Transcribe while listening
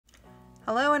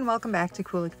Hello and welcome back to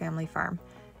Kulik Family Farm.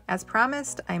 As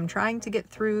promised, I'm trying to get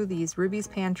through these Ruby's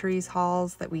Pantries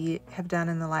hauls that we have done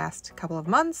in the last couple of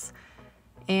months,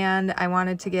 and I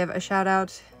wanted to give a shout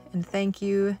out and thank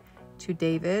you to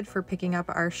David for picking up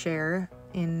our share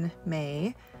in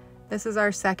May. This is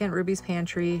our second Ruby's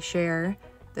Pantry share.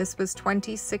 This was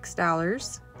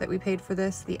 $26 that we paid for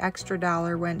this. The extra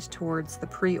dollar went towards the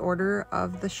pre-order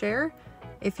of the share.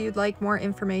 If you'd like more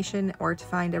information or to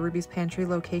find a Ruby's Pantry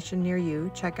location near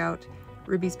you, check out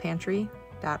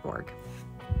rubyspantry.org.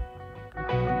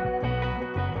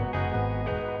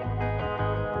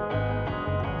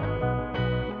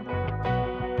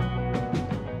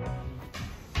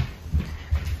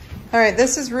 All right,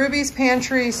 this is Ruby's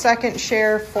Pantry second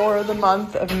share for the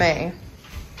month of May.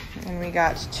 And we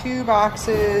got 2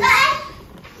 boxes.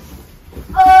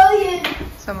 Oh, yeah.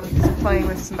 Someone's playing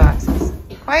with some boxes.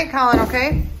 Quiet, Colin,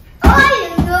 okay?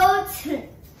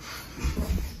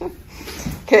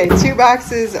 Okay, 2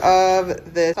 boxes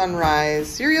of the Sunrise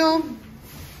cereal.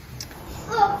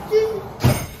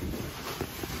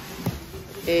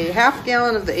 A half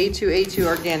gallon of the A2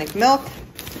 organic milk.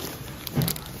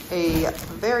 A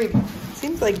very,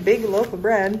 seems like big loaf of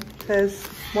bread. It says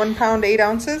 1 pound, 8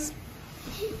 ounces.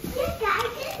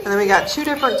 And then we got 2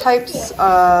 different types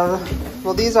of,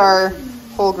 well, these are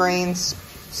whole grains,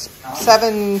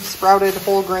 7 sprouted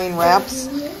whole grain wraps,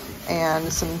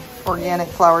 and some organic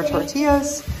flour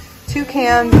tortillas, 2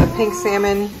 cans of pink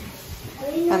salmon,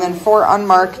 and then 4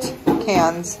 unmarked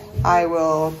cans. I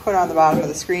will put on the bottom of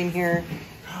the screen here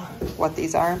what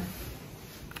these are.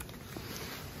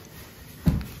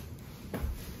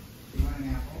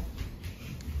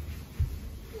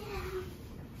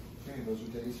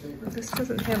 This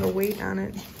doesn't have a weight on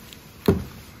it,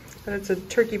 but it's a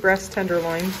turkey breast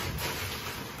tenderloin.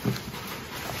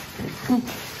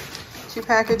 2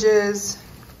 packages.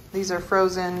 These are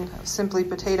frozen Simply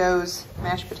Potatoes,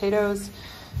 mashed potatoes.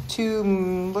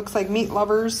 2 looks like Meat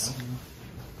Lovers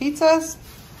pizzas.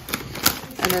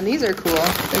 And then these are cool.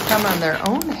 They come on their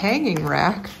own hanging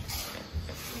rack.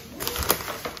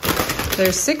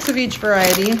 There's 6 of each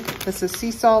variety. This is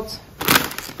sea salt,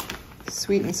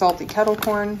 sweet and salty kettle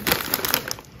corn,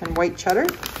 and white cheddar.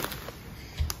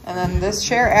 And then this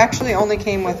share actually only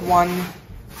came with 1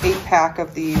 8-pack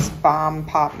of these Bomb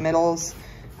Pop Middles,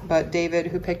 but David,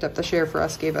 who picked up the share for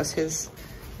us, gave us his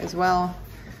as well.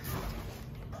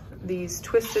 These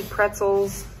twisted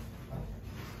pretzels,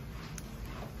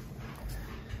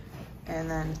 and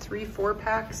then 3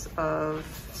 4-packs of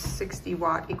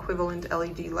 60-watt equivalent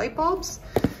LED light bulbs,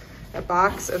 a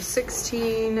box of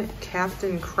 16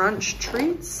 Captain Crunch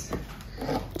treats,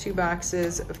 2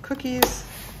 boxes of cookies,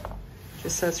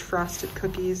 just says frosted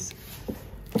cookies.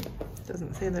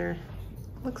 Doesn't say there,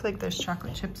 looks like there's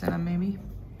chocolate chips in them maybe.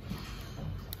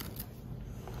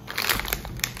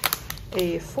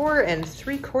 A 4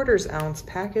 3/4 ounce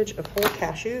package of whole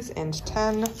cashews and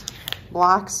 10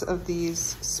 blocks of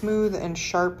these smooth and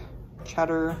sharp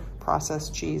cheddar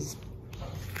processed cheese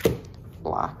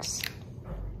blocks.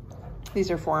 These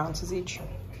are 4 ounces each.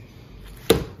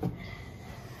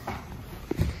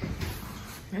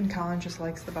 And Colin just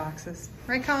likes the boxes.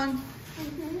 Right, Colin?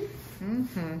 Mm-hmm.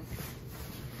 Mm-hmm.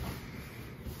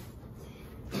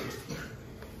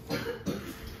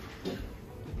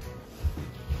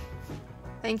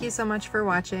 Thank you so much for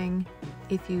watching.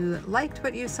 If you liked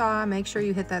what you saw, make sure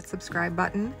you hit that subscribe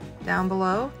button down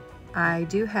below. I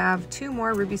do have 2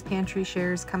 more Ruby's Pantry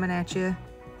shares coming at you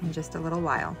in just a little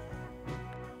while.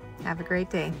 Have a great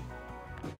day.